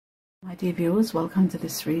My dear viewers, welcome to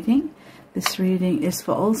this reading. This reading is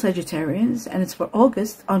for all Sagittarians and it's for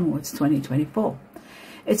August onwards 2024.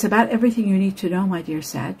 It's about everything you need to know, my dear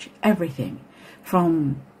Sag. Everything.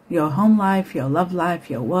 From your home life, your love life,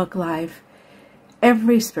 your work life,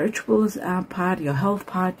 every spiritual part, your health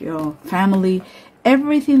part, your family,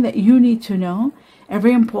 everything that you need to know,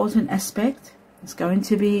 every important aspect is going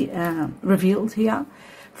to be revealed here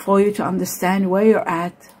for you to understand where you're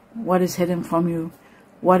at, what is hidden from you,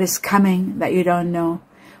 what is coming that you don't know,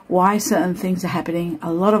 why certain things are happening.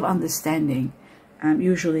 A lot of understanding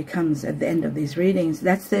usually comes at the end of these readings.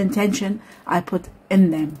 That's the intention I put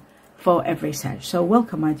in them for every Sag. So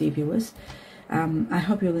welcome, my dear viewers. I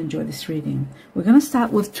hope you'll enjoy this reading. We're going to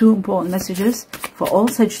start with two important messages for all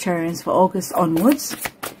Sagittarians for August onwards.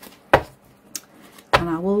 And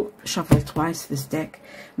I will shuffle twice this deck.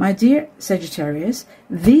 My dear Sagittarius,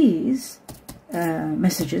 these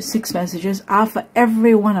messages, 6 messages, are for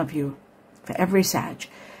every one of you, for every Sag.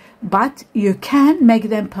 But you can make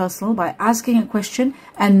them personal by asking a question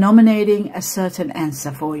and nominating a certain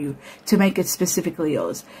answer for you to make it specifically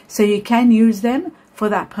yours. So you can use them for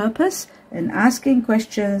that purpose and asking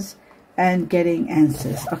questions and getting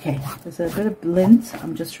answers. Okay, there's a bit of lint.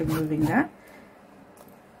 I'm just removing that.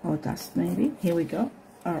 Or dust maybe. Here we go.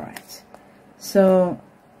 All right. So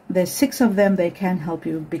there's 6 of them. They can help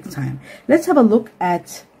you big time. Let's have a look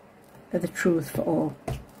at the truth for all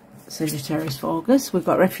Sagittarius for August. We've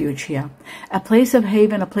got refuge here. A place of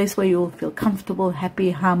haven, a place where you will feel comfortable,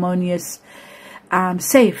 happy, harmonious,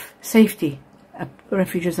 safe, safety. A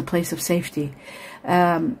refuge is a place of safety.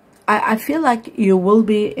 I feel like you will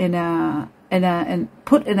be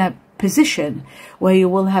put in a position where you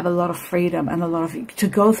will have a lot of freedom and to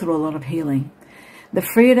go through a lot of healing. The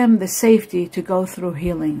freedom, the safety to go through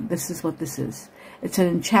healing. This is what this is. It's an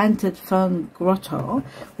enchanted fern grotto,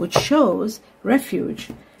 which shows refuge,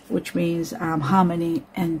 which means harmony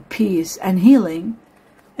and peace and healing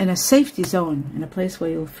in a safety zone, in a place where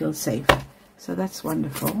you'll feel safe. So that's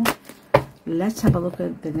wonderful. Let's have a look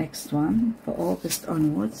at the next one for August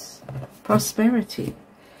onwards. Prosperity.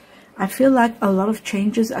 I feel like a lot of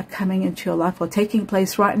changes are coming into your life or taking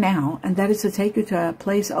place right now, and that is to take you to a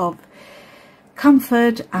place of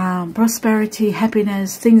comfort, prosperity,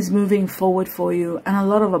 happiness, things moving forward for you, and a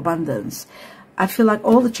lot of abundance. I feel like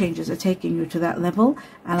all the changes are taking you to that level,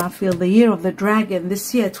 and I feel the year of the dragon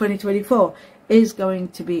this year, 2024, is going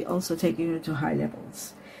to be also taking you to high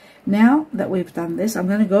levels. Now that we've done this, I'm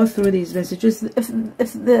going to go through these messages. If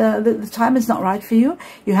the time is not right for you,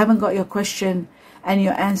 you haven't got your question and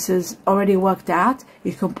your answers already worked out,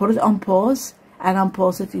 you can put it on pause and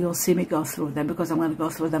unpause it. You'll see me go through them because I'm going to go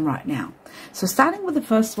through them right now. So starting with the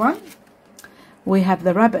first one, we have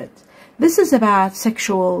the rabbit. This is about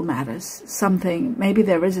sexual matters, something, maybe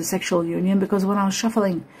there is a sexual union, because when I was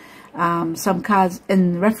shuffling some cards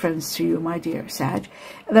in reference to you, my dear Sag,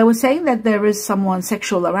 they were saying that there is someone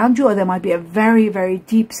sexual around you, or there might be a very, very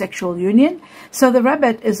deep sexual union. So the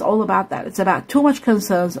rabbit is all about that. It's about too much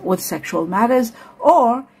concerns with sexual matters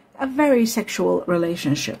or a very sexual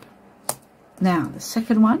relationship. Now, the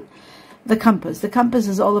second one, the compass. The compass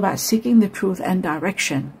is all about seeking the truth and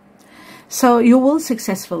direction. So you will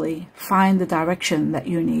successfully find the direction that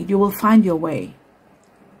you need. You will find your way.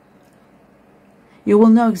 You will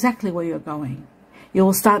know exactly where you're going. You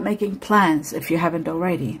will start making plans if you haven't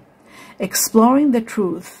already. Exploring the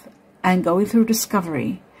truth and going through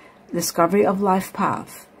discovery of life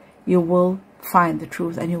path, you will find the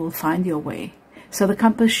truth and you will find your way. So the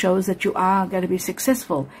compass shows that you are going to be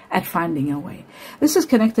successful at finding your way. This is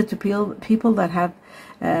connected to people that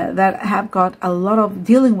have got a lot of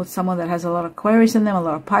dealing with someone that has a lot of Aquarius in them, a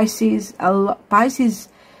lot of Pisces, Pisces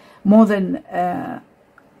more than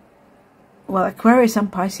well, Aquarius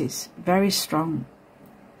and Pisces, very strong.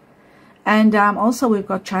 And also we've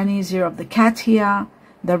got Chinese year of the cat here,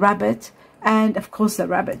 the rabbit, and of course the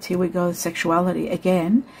rabbit. Here we go, sexuality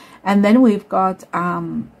again. And then we've got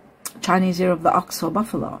Chinese year of the ox or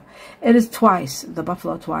buffalo. It is twice, the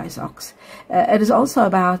buffalo twice, ox. It is also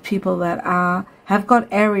about people that have got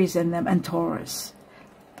Aries in them and Taurus.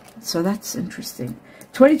 So that's interesting.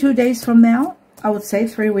 22 days from now, I would say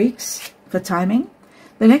 3 weeks for timing.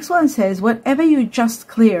 The next one says, whatever you just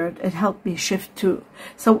cleared, it helped me shift to.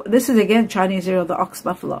 So this is again Chinese year of the ox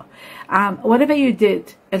buffalo. Whatever you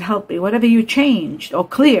did, it helped me. Whatever you changed or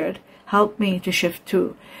cleared, helped me to shift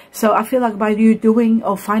to. So I feel like by you doing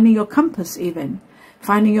or finding your compass, even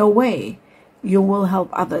finding your way, you will help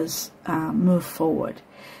others move forward.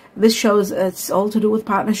 This shows it's all to do with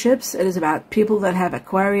partnerships. It is about people that have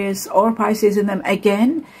Aquarius or Pisces in them.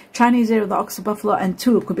 Again, Chinese year of the ox buffalo, and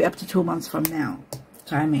 2 could be up to 2 months from now.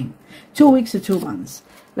 Timing 2 weeks to 2 months.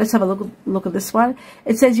 Let's have a look at this one.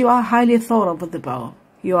 It says you are highly thought of with the bow.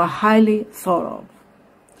 You are highly thought of.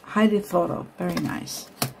 Highly thought of. Very nice.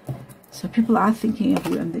 So people are thinking of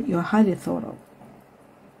you and that you're highly thought of.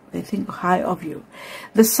 They think high of you.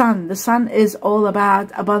 The sun. The sun is all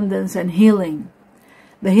about abundance and healing.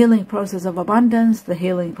 The healing process of abundance, the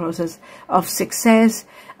healing process of success,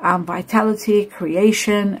 vitality,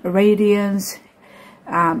 creation, radiance,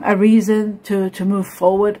 a reason to move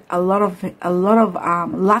forward, a lot of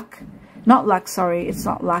luck, not luck, sorry, it's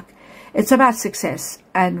not luck. It's about success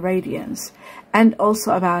and radiance, and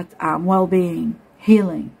also about well-being,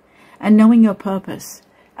 healing, and knowing your purpose.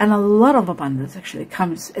 And a lot of abundance actually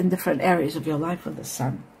comes in different areas of your life with the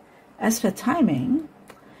sun. As for timing,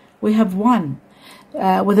 we have 1.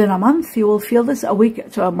 Within a month, you will feel this, a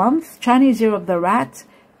week to a month. Chinese year of the rat,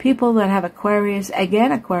 people that have Aquarius,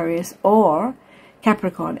 again Aquarius, or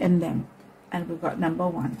Capricorn in them. And we've got number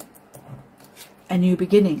 1. A new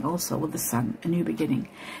beginning also with the sun, a new beginning.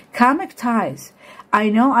 Karmic ties. I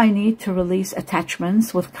know I need to release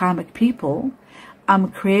attachments with karmic people. I'm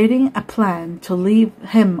creating a plan to leave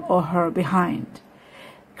him or her behind.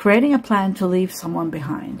 Creating a plan to leave someone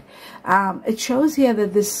behind. It shows here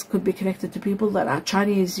that this could be connected to people that are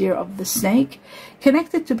Chinese year of the snake,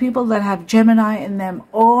 connected to people that have Gemini in them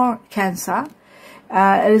or Cancer.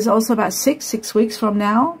 It is also about 6 weeks from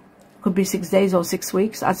now. Could be 6 days or 6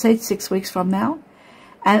 weeks. I'd say it's 6 weeks from now.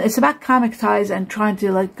 And it's about karmic ties and trying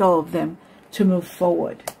to let go of them to move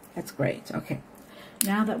forward. That's great. Okay.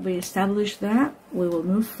 Now that we established that, we will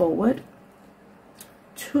move forward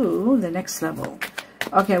to the next level.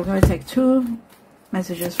 Okay, we're going to take 2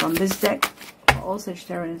 messages from this deck for all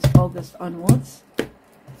Sagittarians August onwards.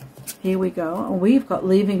 Here we go. And we've got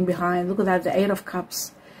leaving behind. Look at that, the 8 of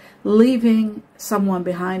Cups. Leaving someone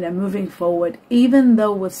behind and moving forward, even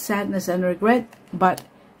though with sadness and regret, but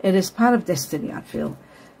it is part of destiny, I feel.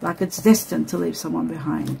 Like it's destined to leave someone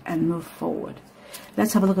behind and move forward.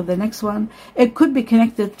 Let's have a look at the next one. It could be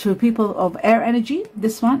connected to people of air energy.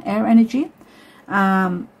 This one, air energy.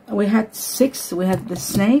 We had 6. We had the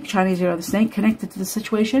snake, Chinese year of the snake, connected to the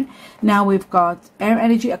situation. Now we've got air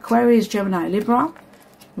energy, Aquarius, Gemini, Libra,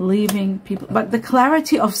 leaving people. But the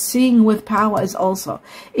clarity of seeing with power is also,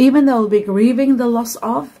 even though we'll be grieving the loss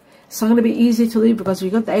of, it's not going to be easy to leave because you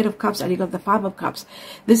got the 8 of Cups and you got the 5 of Cups.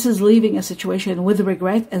 This is leaving a situation with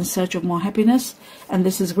regret and search of more happiness. And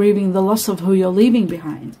this is grieving the loss of who you're leaving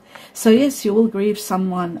behind. So yes, you will grieve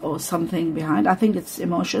someone or something behind. I think it's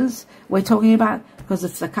emotions we're talking about because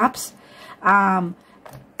it's the Cups. And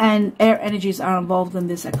air energies are involved in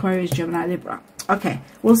this, Aquarius, Gemini, Libra. Okay,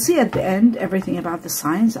 we'll see at the end everything about the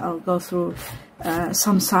signs. I'll go through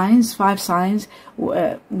some signs, 5 signs.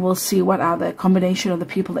 We'll see what are the combination of the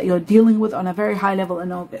people that you're dealing with on a very high level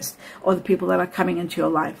in August, or the people that are coming into your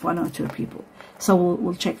life, 1 or 2 people. So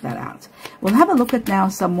we'll check that out. We'll have a look at now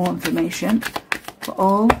some more information for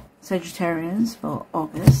all Sagittarians for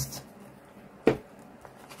August.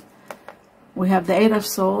 We have the 8 of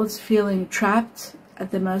Swords, feeling trapped at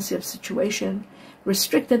the mercy of situation,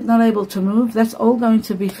 restricted, not able to move. That's all going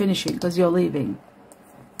to be finishing because you're leaving,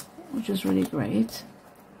 which is really great.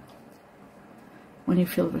 When you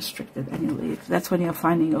feel restricted and you leave, that's when you're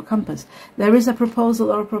finding your compass. There is a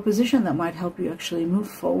proposal or a proposition that might help you actually move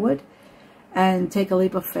forward and take a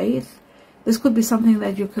leap of faith. This could be something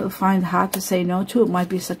that you could find hard to say no to. It might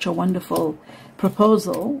be such a wonderful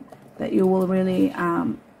proposal that you will really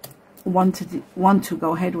want to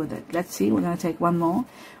go ahead with it. Let's see, we're going to take one more.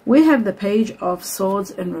 We have the Page of Swords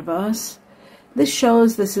in reverse. This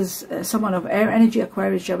shows this is someone of air energy,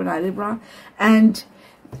 Aquarius, Gemini, Libra, and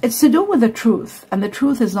it's to do with the truth, and the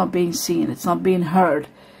truth is not being seen, it's not being heard,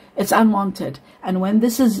 it's unwanted. And when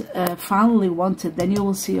this is finally wanted, then you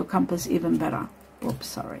will see your compass even better. Oops,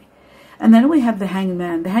 sorry. And then we have the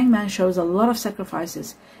Hangman. The Hangman shows a lot of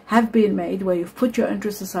sacrifices have been made where you've put your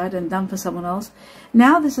interests aside and done for someone else.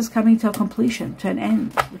 Now this is coming to a completion, to an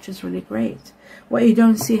end, which is really great. What you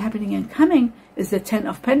don't see happening and coming is the 10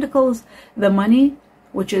 of Pentacles, the money,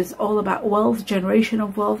 which is all about wealth, generation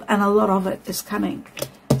of wealth, and a lot of it is coming.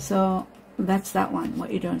 So that's that one,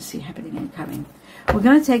 what you don't see happening and coming. We're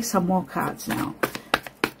going to take some more cards now.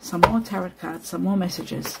 Some more tarot cards, some more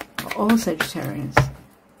messages for all Sagittarians. 4,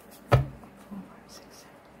 5, 6, 7.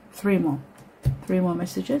 3 more. 3 more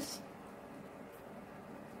messages.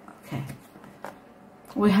 Okay.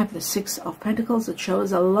 We have the 6 of Pentacles. It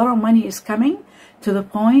shows a lot of money is coming to the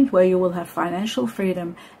point where you will have financial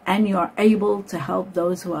freedom and you are able to help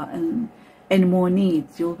those who are in more need.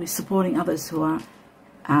 You will be supporting others who are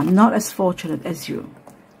not as fortunate as you.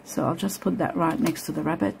 So I'll just put that right next to the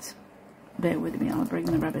rabbit. Bear with me, I'll bring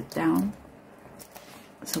the rabbit down.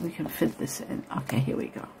 so we can fit this in. Okay, here we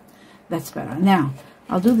go. That's better. Now,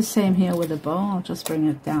 I'll do the same here with a bow. I'll just bring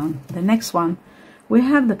it down. The next one, we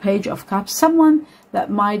have the Page of Cups. Someone that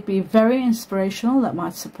might be very inspirational, that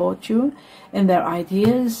might support you in their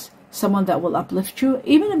ideas, someone that will uplift you.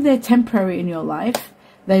 Even if they're temporary in your life,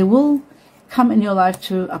 they will come in your life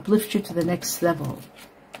to uplift you to the next level.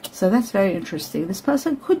 So that's very interesting. This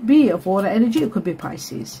person could be of water energy, it could be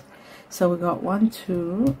Pisces. So we got 1,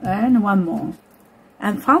 2, and one more.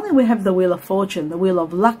 And finally we have the Wheel of Fortune, the wheel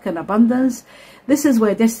of luck and abundance. This is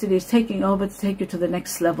where destiny is taking over to take you to the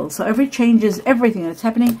next level. So every change is everything that's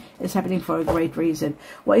happening is happening for a great reason.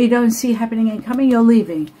 What you don't see happening and coming, you're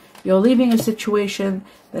leaving. You're leaving a situation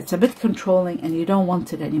that's a bit controlling and you don't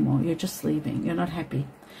want it anymore. You're just leaving. You're not happy.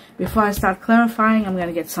 Before I start clarifying, I'm going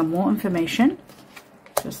to get some more information.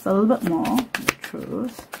 Just a little bit more. The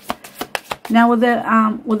truth. Now with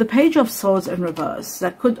the Page of Swords in reverse,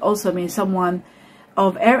 that could also mean someone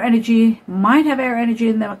of air energy, might have air energy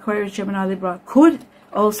in them, Aquarius, Gemini, Libra, could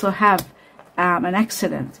also have an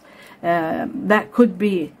accident. That could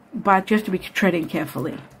be, but you have to be treading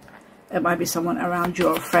carefully. It might be someone around you,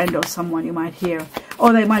 or a friend, or someone you might hear,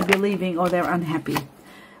 or they might be leaving, or they're unhappy.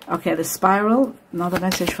 Okay, the Spiral, another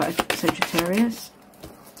message for Sagittarius.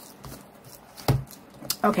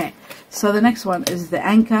 Okay, so the next one is the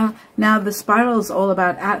Anchor. Now the Spiral is all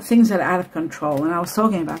about things that are out of control, and I was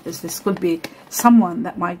talking about this. This could be someone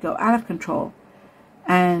that might go out of control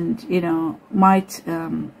and, you know, might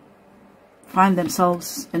find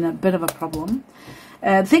themselves in a bit of a problem.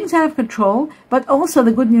 Things out of control, but also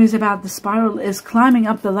the good news about the Spiral is climbing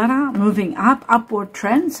up the ladder, moving up, upward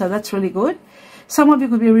trend, so that's really good. Some of you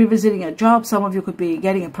could be revisiting a job, some of you could be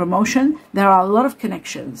getting a promotion. There are a lot of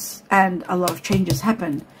connections and a lot of changes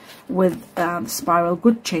happen with Spiral,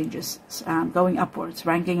 good changes, going upwards,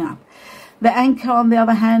 ranking up. The Anchor, on the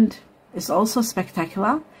other hand, is also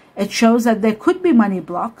spectacular. It shows that there could be money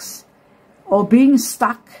blocks or being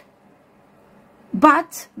stuck.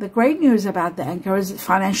 But the great news about the Anchor is that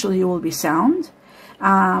financially you will be sound,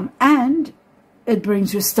 and it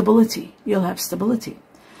brings you stability. You'll have stability.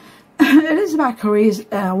 It is about careers,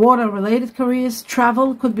 water-related careers.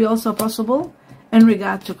 Travel could be also possible in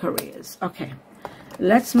regard to careers. Okay,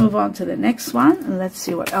 let's move on to the next one, and let's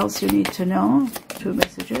see what else you need to know. 2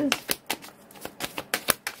 messages.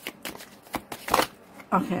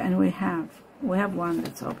 Okay, and we have one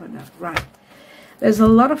that's opened up. Right, there's a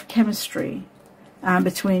lot of chemistry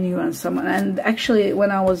between you and someone. And actually, when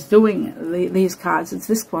I was doing these cards, it's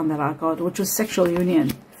this one that I got, which was sexual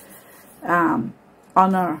union.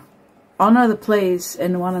 Honor the place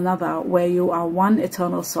in one another where you are one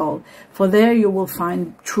eternal soul. For there you will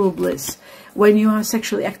find true bliss. When you are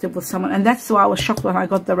sexually active with someone. And that's why I was shocked when I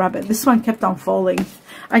got the rabbit. This one kept on falling.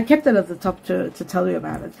 I kept it at the top to tell you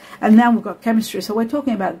about it. And now we've got chemistry. So we're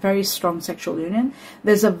talking about very strong sexual union.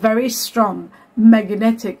 There's a very strong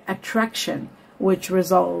magnetic attraction which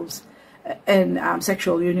resolves in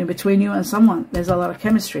sexual union between you and someone. There's a lot of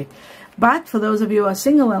chemistry. But for those of you who are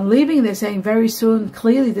single and leaving, they're saying very soon,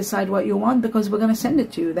 clearly decide what you want, because we're going to send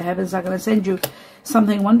it to you. The heavens are going to send you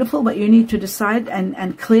something wonderful, but you need to decide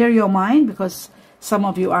and clear your mind, because some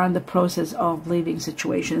of you are in the process of leaving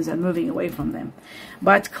situations and moving away from them.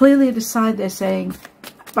 But clearly decide, they're saying,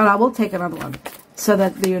 but I will take another one, so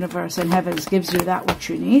that the universe and heavens gives you that which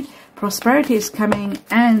you need. Prosperity is coming,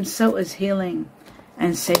 and so is healing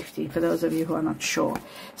and safety, for those of you who are not sure.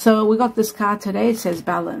 So we got this card today. It says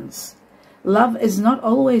balance. Love is not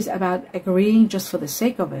always about agreeing just for the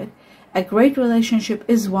sake of it. A great relationship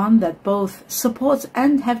is one that both supports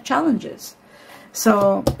and have challenges.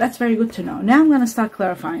 So that's very good to know. Now I'm going to start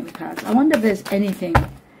clarifying the cards. I wonder if there's anything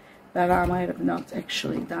that I might have not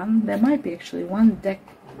actually done. There might be actually one deck.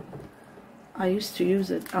 I used to use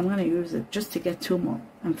it. I'm going to use it just to get 2 more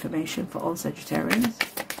information for all Sagittarians.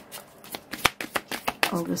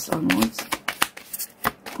 August onwards.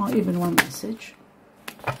 Or even one message.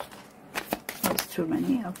 That's too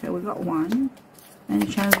many. Okay, we got 1. Any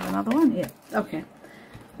chance of another one? Yeah. Okay.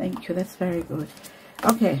 Thank you. That's very good.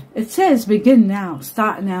 Okay. It says begin now.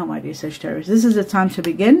 Start now, my dear Sagittarius. This is the time to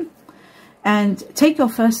begin. And take your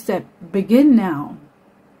first step. Begin now.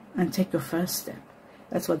 And take your first step.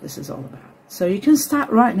 That's what this is all about. So you can start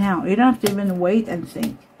right now. You don't have to even wait and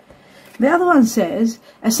think. The other one says,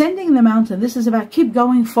 ascending the mountain. This is about keep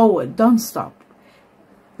going forward. Don't stop.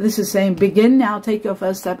 This is saying begin now, take your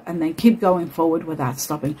first step, and then keep going forward without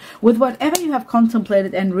stopping. With whatever you have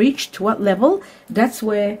contemplated and reached to what level, that's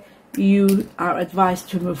where you are advised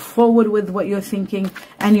to move forward with what you're thinking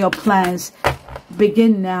and your plans.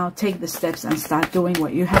 Begin now, take the steps, and start doing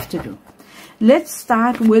what you have to do. Let's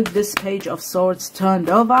start with this Page of Swords turned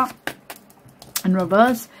over. in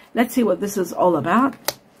reverse. Let's see what this is all about.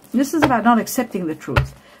 This is about not accepting the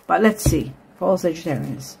truth. But let's see for all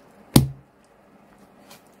Sagittarians.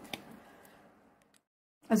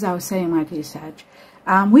 As I was saying, my dear Sag,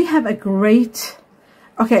 we have a great...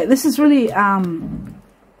 Okay, this is really...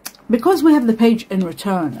 because we have the page in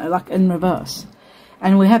return, like in reverse,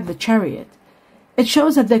 and we have the Chariot, it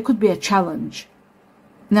shows that there could be a challenge.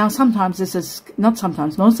 Now, sometimes this is... Not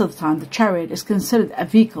sometimes, most of the time, the Chariot is considered a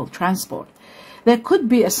vehicle, transport. There could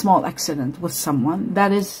be a small accident with someone.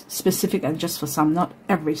 That is specific and just for some. Not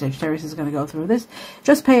every Sagittarius is going to go through this.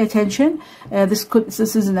 Just pay attention.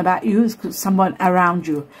 This isn't about you. It's someone around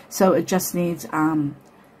you. So it just needs a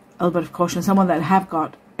little bit of caution. Someone that have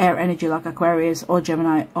got air energy like Aquarius or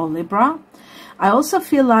Gemini or Libra. I also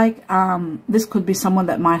feel like this could be someone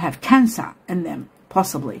that might have Cancer in them,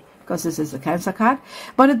 possibly, because this is the Cancer card.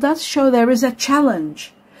 But it does show there is a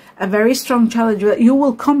challenge. A very strong challenge that you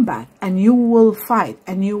will combat and you will fight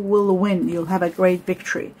and you will win. You'll have a great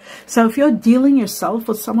victory. So if you're dealing yourself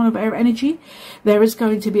with someone of air energy, there is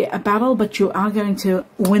going to be a battle, but you are going to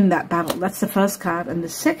win that battle. That's the first card. And the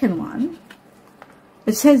second one,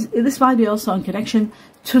 it says this might be also in connection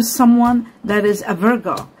to someone that is a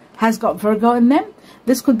Virgo, has got Virgo in them.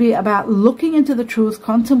 This could be about looking into the truth,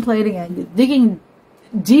 contemplating and digging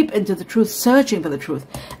deep into the truth, searching for the truth.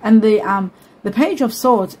 And the Page of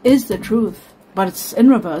Swords is the truth, but it's in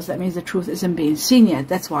reverse. That means the truth isn't being seen yet.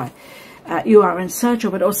 That's why you are in search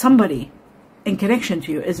of it, or somebody in connection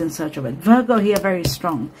to you is in search of it. Virgo here, very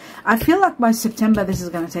strong. I feel like by September this is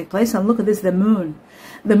going to take place. And look at this, the moon.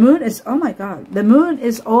 The moon is, oh my God, the moon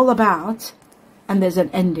is all about, and there's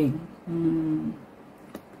an ending.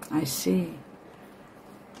 I see.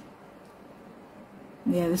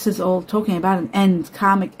 Yeah, this is all talking about an end,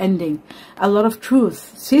 karmic ending. A lot of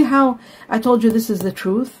truth. See how I told you this is the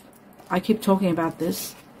truth? I keep talking about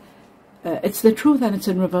this. It's the truth and it's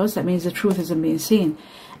in reverse. That means the truth isn't being seen.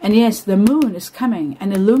 And yes, the moon is coming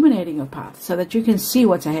and illuminating your path so that you can see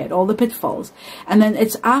what's ahead, all the pitfalls. And then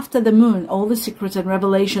it's after the moon, all the secrets and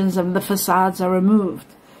revelations and the facades are removed.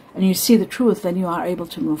 And you see the truth, then you are able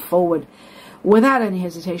to move forward. Without any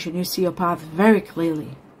hesitation, you see your path very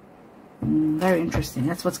clearly. Very interesting.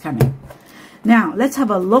 That's what's coming. Now, let's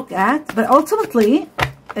have a look at, but ultimately,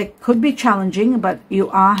 it could be challenging, but you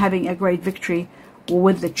are having a great victory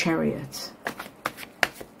with the Chariot.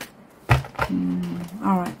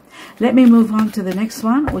 All right. Let me move on to the next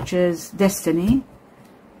one, which is Destiny,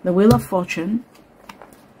 the Wheel of Fortune.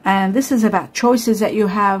 And this is about choices that you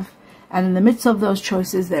have. And in the midst of those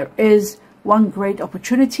choices, there is one great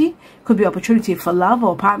opportunity. Could be opportunity for love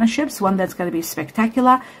or partnerships, one that's going to be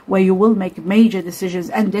spectacular, where you will make major decisions,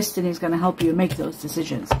 and destiny is going to help you make those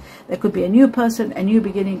decisions. There could be a new person, a new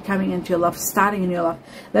beginning coming into your life, starting in your life.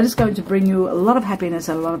 That is going to bring you a lot of happiness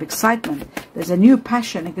and a lot of excitement. There's a new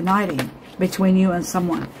passion igniting between you and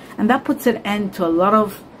someone, and that puts an end to a lot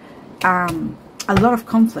of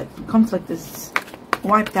conflict. Conflict is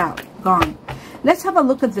wiped out, gone. Let's have a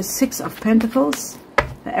look at the Six of Pentacles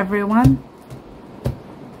for everyone.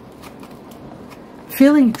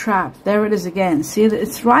 Feeling trapped. There it is again. See,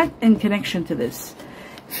 it's right in connection to this.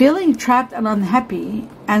 Feeling trapped and unhappy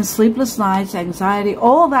and sleepless nights, anxiety,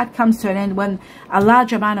 all that comes to an end when a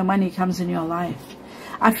large amount of money comes in your life.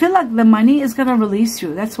 I feel like the money is going to release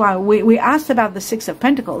you. That's why we asked about the Six of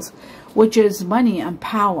Pentacles, which is money and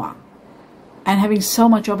power and having so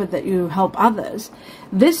much of it that you help others.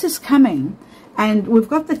 This is coming. And we've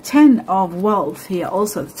got the Ten of Wealth here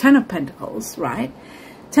also, the Ten of Pentacles, right?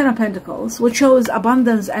 Ten of Pentacles, which shows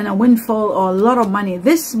abundance and a windfall or a lot of money.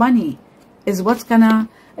 This money is what's gonna,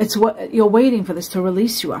 it's what you're waiting for this to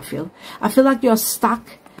release you, I feel. I feel like you're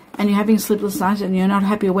stuck and you're having sleepless nights and you're not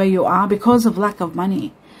happy where you are because of lack of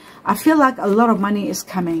money. I feel like a lot of money is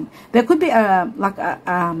coming. There could be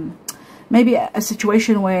maybe a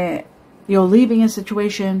situation where you're leaving a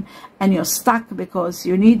situation and you're stuck because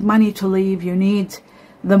you need money to leave. You need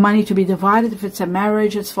the money to be divided. If it's a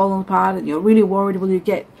marriage, it's fallen apart and you're really worried, will you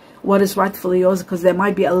get what is rightfully yours? Because there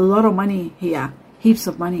might be a lot of money here, heaps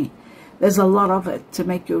of money. There's a lot of it to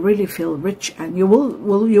make you really feel rich, and you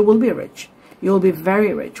will be rich. You will be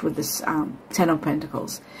very rich with this Ten of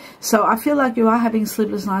Pentacles. So I feel like you are having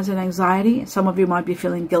sleepless nights and anxiety. Some of you might be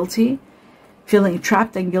feeling guilty, feeling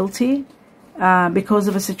trapped and guilty. Because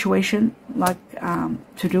of a situation like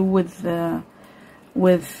to do with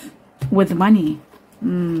money.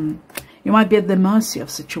 You might be at the mercy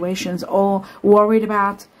of situations or worried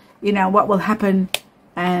about, you know, what will happen.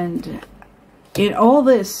 And in all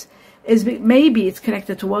this is maybe it's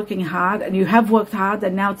connected to working hard, and you have worked hard,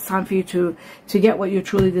 and now it's time for you to get what you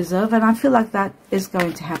truly deserve. And I feel like that is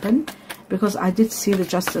going to happen because I did see the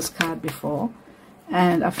Justice card before.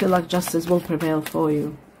 And I feel like justice will prevail for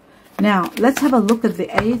you. Now, let's have a look at the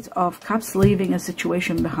Eight of Cups, leaving a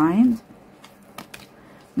situation behind.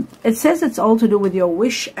 It says it's all to do with your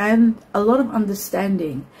wish and a lot of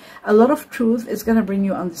understanding. A lot of truth is going to bring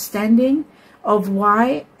you understanding of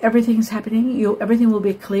why everything is happening. Everything will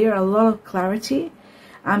be clear, a lot of clarity.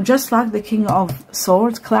 Just like the King of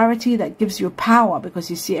Swords, clarity that gives you power because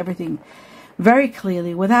you see everything very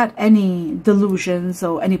clearly without any delusions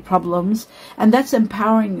or any problems. And that's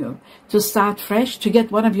empowering you to start fresh, to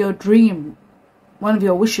get one of your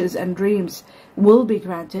wishes and dreams will be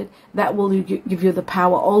granted. That will give you the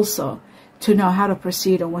power also to know how to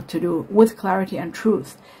proceed and what to do with clarity and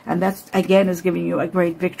truth. And that again is giving you a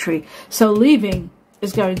great victory. So leaving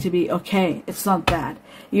is going to be okay. It's not bad.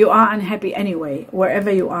 You are unhappy anyway.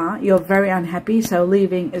 Wherever you are, you're very unhappy. So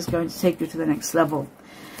leaving is going to take you to the next level.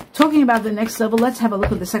 Talking about the next level, let's have a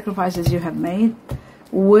look at the sacrifices you have made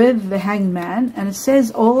with the Hanged Man. And it says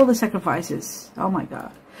all the sacrifices. Oh my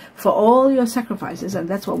God. For all your sacrifices, and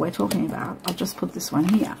that's what we're talking about. I'll just put this one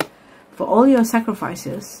here. For all your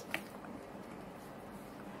sacrifices,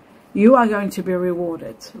 you are going to be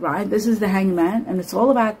rewarded, right? This is the Hanged Man, and it's all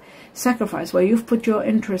about sacrifice, where you've put your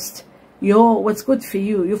interest, what's good for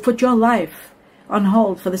you. You've put your life on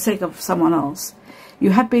hold for the sake of someone else.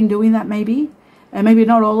 You have been doing that maybe, and maybe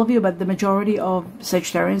not all of you, but the majority of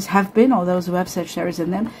Sagittarians have been, or those who have Sagittarius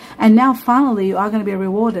in them. And now finally you are going to be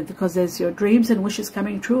rewarded because there's your dreams and wishes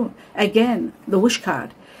coming true. Again, the wish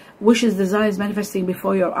card. Wishes, desires manifesting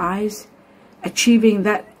before your eyes, achieving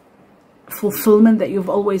that fulfillment that you've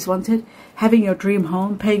always wanted, having your dream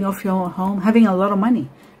home, paying off your home, having a lot of money.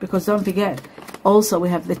 Because don't forget, also we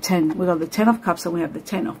have the 10. We got the 10 of Cups and we have the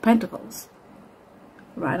 10 of Pentacles.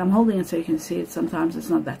 Right, I'm holding it so you can see it. Sometimes it's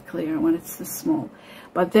not that clear when it's this small.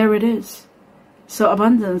 But there it is. So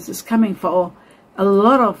abundance is coming for a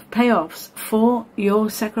lot of payoffs for your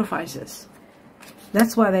sacrifices.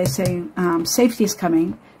 That's why they're saying safety is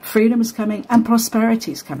coming, freedom is coming, and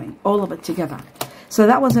prosperity is coming. All of it together. So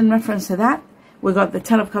that was in reference to that. We got the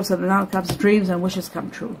 10 of Cups and the 9 of Cups, dreams and wishes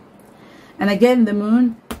come true. And again, the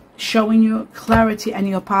moon showing you clarity and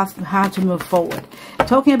your path, how to move forward.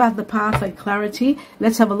 Talking about the path and clarity,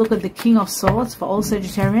 let's have a look at the King of Swords for all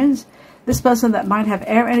Sagittarians. This person that might have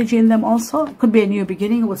air energy in them also. It could be a new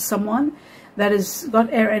beginning with someone that has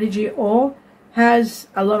got air energy or has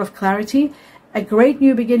a lot of clarity. A great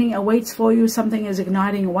new beginning awaits for you. Something is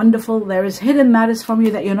igniting, wonderful. There is hidden matters from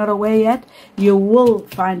you that you're not aware yet. You will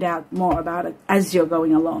find out more about it as you're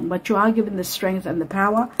going along. But you are given the strength and the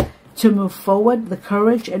power to move forward, the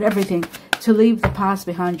courage and everything to leave the past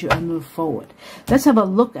behind you and move forward. Let's have a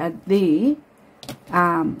look at the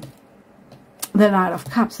Knight of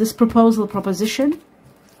Cups. This proposition,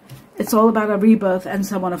 it's all about a rebirth and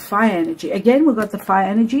someone of fire energy. Again, we've got the fire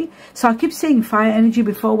energy. So I keep saying fire energy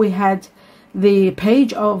before we had the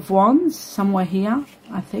Page of Wands somewhere here.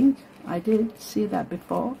 I think I did see that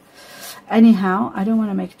before. Anyhow, I don't want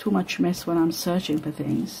to make too much mess when I'm searching for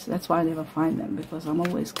things. That's why I never find them, because I'm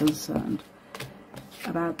always concerned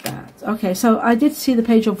about that. Okay, so I did see the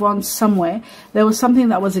Page of Wands somewhere. There was something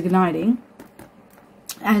that was igniting.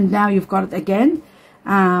 And now you've got it again.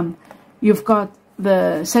 You've got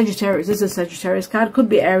the Sagittarius. This is a Sagittarius card. Could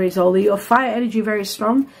be Aries or Leo. Fire energy very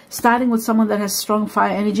strong. Starting with someone that has strong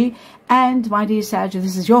fire energy. And my dear Sag,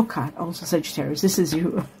 this is your card. Also Sagittarius. This is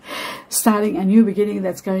you. Starting a new beginning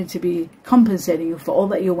that's going to be compensating you for all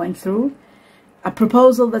that you went through. A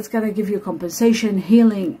proposal that's going to give you compensation,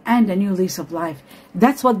 healing, and a new lease of life.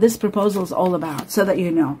 That's what this proposal is all about, so that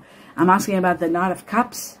you know. I'm asking about the Knight of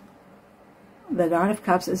Cups. The Knight of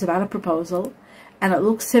Cups is about a proposal. And it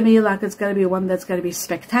looks to me like it's going to be one that's going to be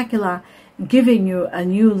spectacular, giving you a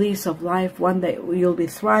new lease of life, one that you'll be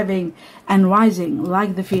thriving and rising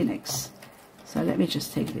like the phoenix. So let me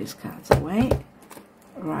just take these cards away.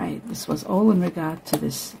 Right, this was all in regard to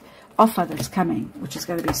this offer that's coming, which is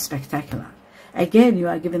going to be spectacular. Again, you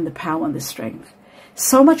are given the power and the strength.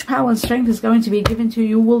 So much power and strength is going to be given to you.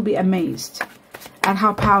 You will be amazed at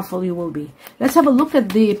how powerful you will be. Let's have a look at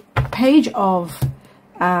the Page of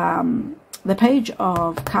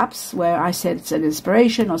Cups, where I said it's an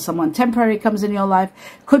inspiration or someone temporary comes in your life.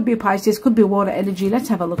 Could be Pisces, could be water energy. Let's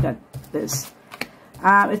have a look at this.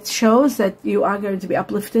 It shows that you are going to be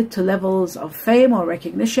uplifted to levels of fame or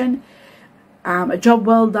recognition. A job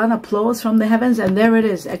well done, applause from the heavens. And there it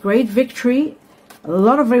is, a great victory. A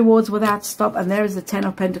lot of rewards without stop. And there is the 10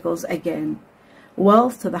 of Pentacles again.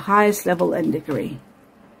 Wealth to the highest level and degree.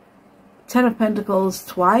 10 of Pentacles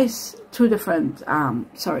twice, two different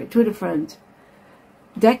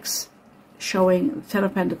decks showing 10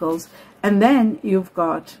 of Pentacles, and then you've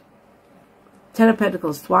got 10 of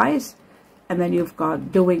Pentacles twice, and then you've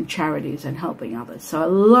got doing charities and helping others. So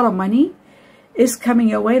a lot of money is coming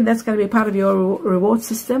your way. That's going to be part of your reward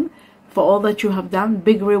system for all that you have done.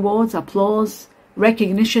 Big rewards, applause,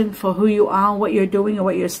 recognition for who you are, what you're doing, and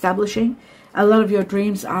what you're establishing. A lot of your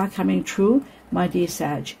dreams are coming true, my dear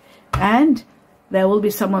Sag. And there will be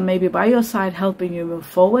someone maybe by your side helping you move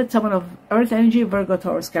forward. Someone of Earth energy, Virgo,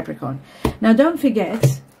 Taurus, Capricorn. Now, don't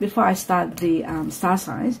forget, before I start the star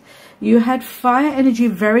signs, you had fire energy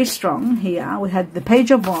very strong here. We had the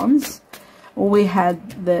Page of Wands. We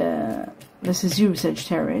had this is you,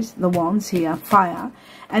 Sagittarius, the Wands here, fire.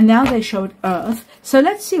 And now they showed Earth. So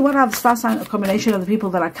let's see what are the star sign combination of the people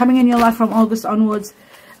that are coming in your life from August onwards,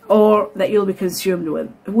 or that you'll be consumed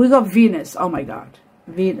with. We got Venus. Oh my God,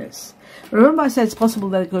 Venus. Remember I said it's possible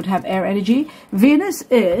that it could have air energy. Venus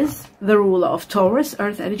is the ruler of Taurus,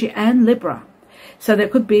 Earth energy, and Libra. So there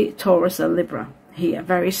could be Taurus and Libra here,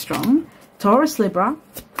 very strong. Taurus, Libra.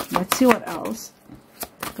 Let's see what else.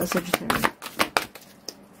 For Sagittarius.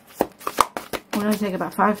 We're going to take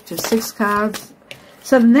about 5 to 6 cards.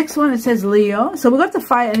 So the next one, it says Leo. So we got the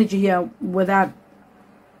fire energy here without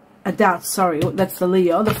a doubt. Sorry, that's the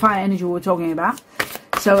Leo, the fire energy we were talking about.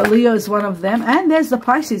 So Leo is one of them. And there's the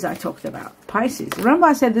Pisces I talked about. Pisces. Remember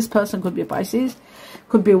I said this person could be a Pisces.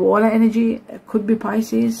 Could be water energy. Could be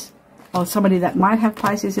Pisces. Or somebody that might have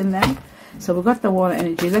Pisces in them. So we've got the water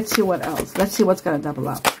energy. Let's see what else. Let's see what's going to double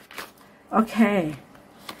up. Okay.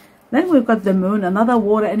 Then we've got the moon. Another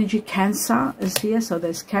water energy. Cancer is here. So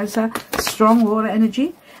there's Cancer. Strong water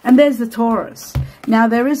energy. And there's the Taurus. Now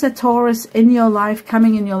there is a Taurus in your life,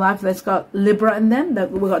 coming in your life, that's got Libra in them.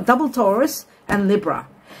 We've got double Taurus and Libra.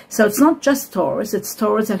 So it's not just Taurus, it's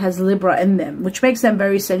Taurus that has Libra in them, which makes them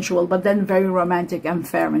very sensual, but then very romantic and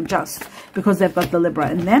fair and just, because they've got the Libra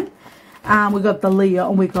in them. We got the Leo,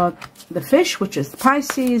 and we got the fish, which is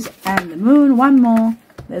Pisces, and the moon. One more.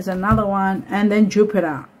 There's another one, and then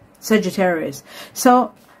Jupiter, Sagittarius.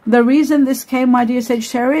 So the reason this came, my dear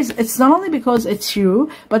Sagittarius, it's not only because it's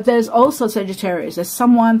you, but there's also Sagittarius. There's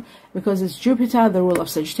someone, because it's Jupiter, the ruler of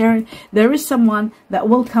Sagittarius, there is someone that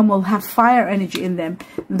will come, will have fire energy in them.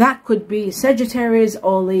 That could be Sagittarius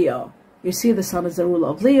or Leo. You see, the sun is the ruler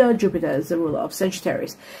of Leo, Jupiter is the ruler of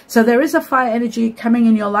Sagittarius. So there is a fire energy coming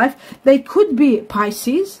in your life. They could be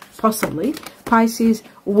Pisces, possibly, Pisces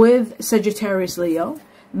with Sagittarius, Leo.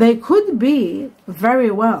 They could be, very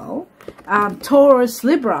well, Taurus,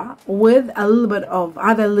 Libra with a little bit of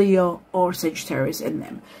either Leo or Sagittarius in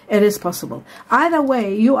them. It is possible. Either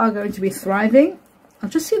way, you are going to be thriving. I'll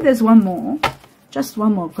just see if there's one more. Just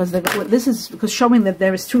one more, because this is because showing that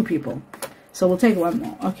there is 2 people. So we'll take one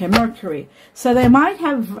more. Okay, Mercury. So they might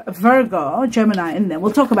have Virgo, Gemini in them.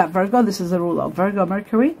 We'll talk about Virgo. This is the ruler of Virgo,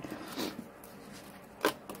 Mercury.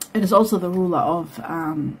 It is also the ruler of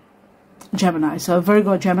Gemini. So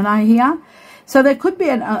Virgo, Gemini here. So there could be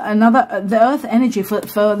another, the earth energy for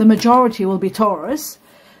the majority will be Taurus,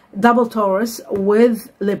 double Taurus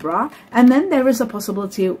with Libra. And then there is a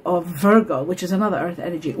possibility of Virgo, which is another earth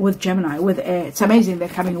energy with Gemini, with air. It's amazing they're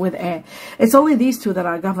coming with air. It's only these 2 that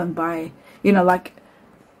are governed by, you know, like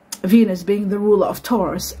Venus being the ruler of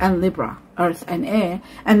Taurus and Libra, earth and air,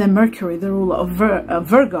 and then Mercury, the ruler of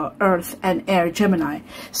Virgo, earth and air, Gemini.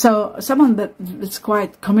 So someone that's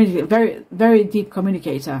quite communicative, very deep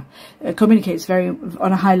communicator, communicates very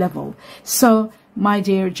on a high level. So my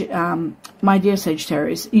dear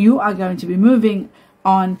Sagittarius, you are going to be moving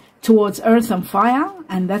on towards earth and fire,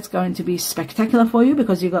 and that's going to be spectacular for you,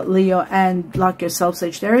 because you got Leo, and like yourself,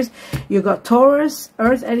 Sagittarius, you got Taurus,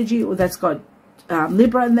 earth energy, that's got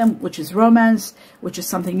Libra in them, which is romance, which is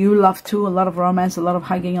something you love too. A lot of romance, a lot of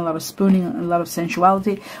hugging, a lot of spooning, a lot of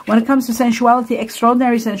sensuality. When it comes to sensuality,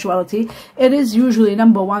 extraordinary sensuality, it is usually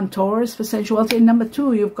number 1 Taurus for sensuality, and number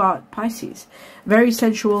 2 you've got Pisces, very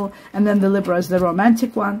sensual, and then the Libra is the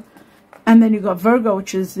romantic one, and then you've got Virgo,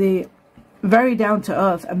 which is the very down to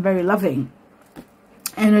earth and very loving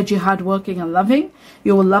energy, hardworking and loving.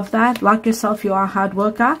 You will love that. Like yourself, you are a hard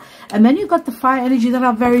worker. And then you've got the fire energy that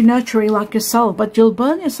are very nurturing like yourself, but you'll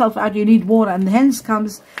burn yourself out. You need water, and hence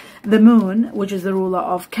comes the moon, which is the ruler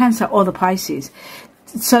of Cancer or the Pisces.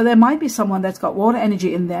 So there might be someone that's got water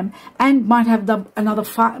energy in them and might have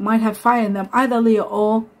might have fire in them, either Leo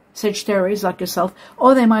or Sagittarius like yourself,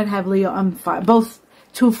 or they might have Leo and fire, both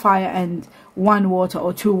 2 fire and 1 water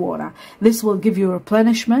or 2 water. This will give you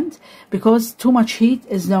replenishment, because too much heat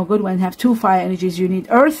is no good. When you have 2 fire energies, you need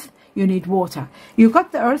earth, you need water. You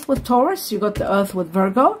got the earth with Taurus, you got the earth with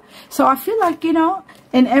Virgo. So I feel like, you know,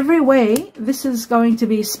 in every way, this is going to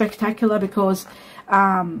be spectacular, because,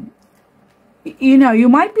 you know, you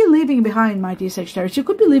might be leaving behind, my dear Sagittarius, you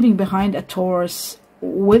could be leaving behind a Taurus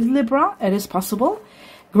with Libra. It is possible.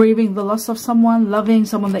 grieving the loss of someone, loving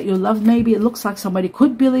someone that you love. Maybe it looks like somebody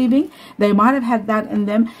could be leaving. They might have had that in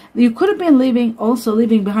them. You could have been leaving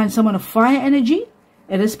behind someone of fire energy.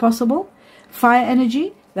 It is possible. Fire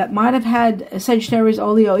energy that might have had Sagittarius,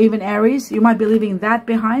 or Leo, or even Aries. You might be leaving that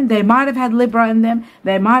behind. They might have had Libra in them.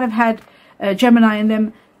 They might have had Gemini in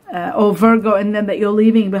them, or Virgo in them that you're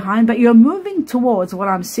leaving behind. But you're moving towards, what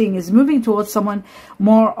I'm seeing is moving towards someone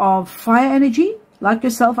more of fire energy, like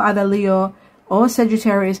yourself, either Leo or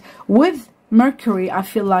Sagittarius. With Mercury, I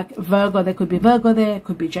feel like Virgo, there could be Virgo there,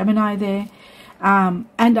 could be Gemini there.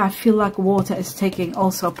 And I feel like water is taking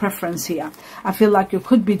also preference here. I feel like you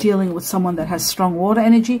could be dealing with someone that has strong water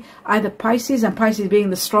energy, either Pisces, and Pisces being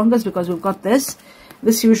the strongest because we've got this.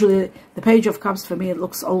 This usually, the Page of Cups for me, it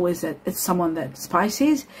looks always that it's someone that's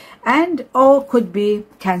Pisces, and or could be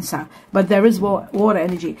Cancer. But there is water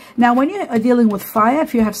energy. Now, when you are dealing with fire,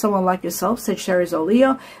 if you have someone like yourself, Sagittarius or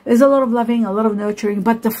Leo, there's a lot of loving, a lot of nurturing,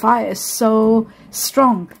 but the fire is so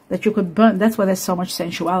strong that you could burn. That's why there's so much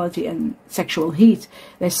sensuality and sexual heat.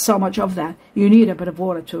 There's so much of that. You need a bit of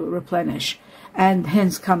water to replenish, and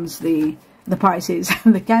hence comes the Pisces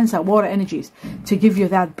and the Cancer water energies to give you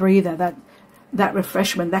that breather, that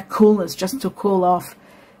refreshment, that coolness, just to cool off.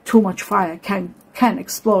 Too much fire can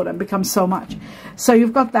explode and become so much. So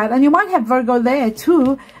you've got that, and you might have Virgo there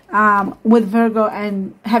too. With Virgo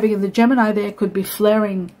and having the Gemini there, could be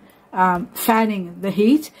flaring, fanning the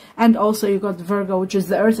heat. And also you've got Virgo, which is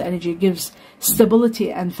the earth energy, gives stability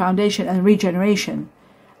and foundation and regeneration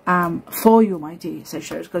for you, my dear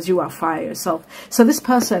Sagittarius, because you are fire yourself. So this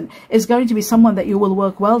person is going to be someone that you will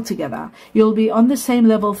work well together. You'll be on the same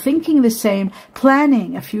level, thinking the same,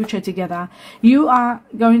 planning a future together. You are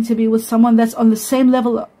going to be with someone that's on the same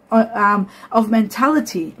level of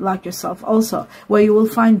mentality like yourself also, where you will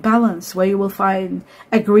find balance, where you will find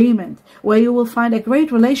agreement, where you will find a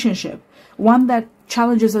great relationship, one that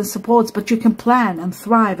challenges and supports, but you can plan and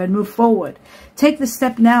thrive and move forward. Take the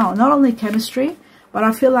step now, not only chemistry, but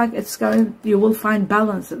I feel like you will find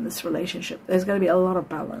balance in this relationship. There's going to be a lot of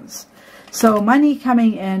balance. So money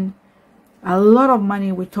coming in, a lot of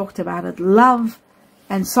money, we talked about it, love,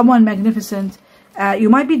 and someone magnificent. You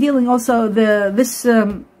might be dealing also,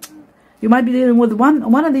 you might be dealing with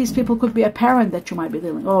one of these people. Could be a parent that you might be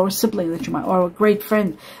dealing, or a sibling that you might, or a great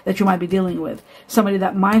friend that you might be dealing with. Somebody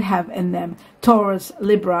that might have in them Taurus,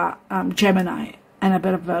 Libra, Gemini, and a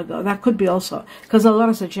bit of Virgo. That could be also, because a lot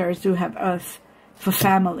of Sagittarius do have earth for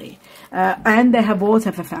family, and they have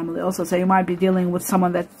water for family also. So you might be dealing with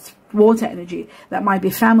someone that's water energy, that might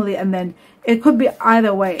be family, and then it could be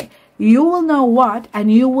either way. You will know what,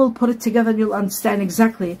 and you will put it together, and you'll understand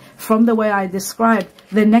exactly from the way I described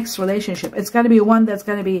the next relationship. It's going to be one that's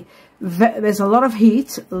going to be, there's a lot of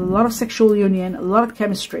heat, a lot of sexual union, a lot of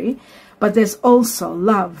chemistry, but there's also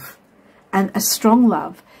love, and a strong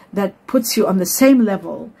love that puts you on the same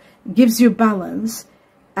level, gives you balance,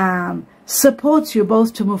 supports you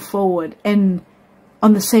both to move forward and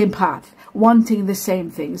on the same path, wanting the same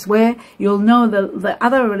things, where you'll know the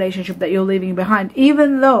other relationship that you're leaving behind,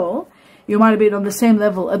 even though you might have been on the same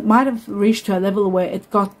level, it might have reached to a level where it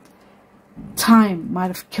got, time might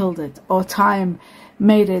have killed it, or time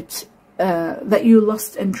made it that you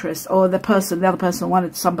lost interest, or the other person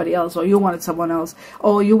wanted somebody else, or you wanted someone else,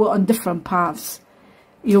 or you were on different paths.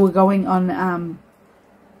 You were going on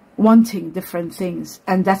wanting different things,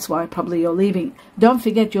 and that's why probably you're leaving. Don't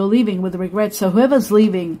forget, you're leaving with regret. So whoever's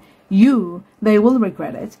leaving you, they will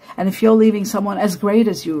regret it. And if you're leaving someone as great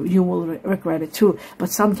as you, you will regret it too.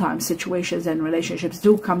 But sometimes situations and relationships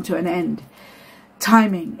do come to an end.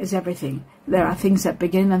 Timing is everything. There are things that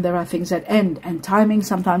begin and there are things that end, and timing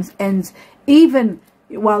sometimes ends even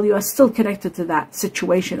while you are still connected to that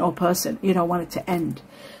situation or person. You don't want it to end.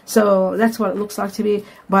 So that's what it looks like to me.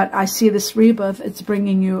 But I see this rebirth, it's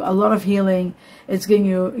bringing you a lot of healing. It's giving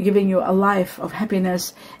you a life of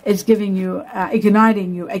happiness. It's giving you,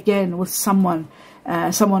 igniting you again with someone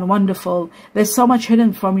wonderful. There's so much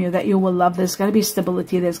hidden from you that you will love. There's going to be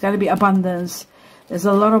stability. There's going to be abundance. There's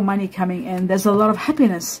a lot of money coming in. There's a lot of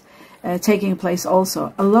happiness taking place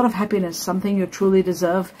also. A lot of happiness, something you truly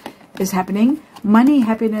deserve, is happening. Money,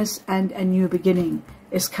 happiness, and a new beginning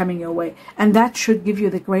is coming your way, and that should give you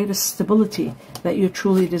the greatest stability that you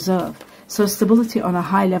truly deserve. So stability on a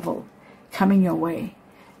high level coming your way.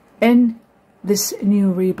 In this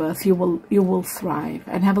new rebirth, you will thrive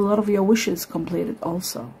and have a lot of your wishes completed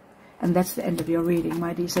also. And that's the end of your reading,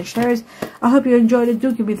 my dear Sagittarius. I hope you enjoyed it.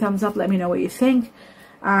 Do give me a thumbs up, let me know what you think,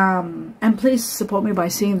 and please support me by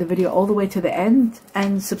seeing the video all the way to the end,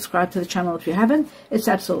 and subscribe to the channel if you haven't. It's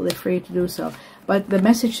absolutely free to do so. But the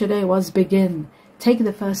message today was begin. Take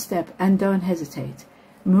the first step and don't hesitate.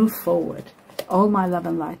 Move forward. All my love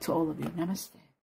and light to all of you. Namaste.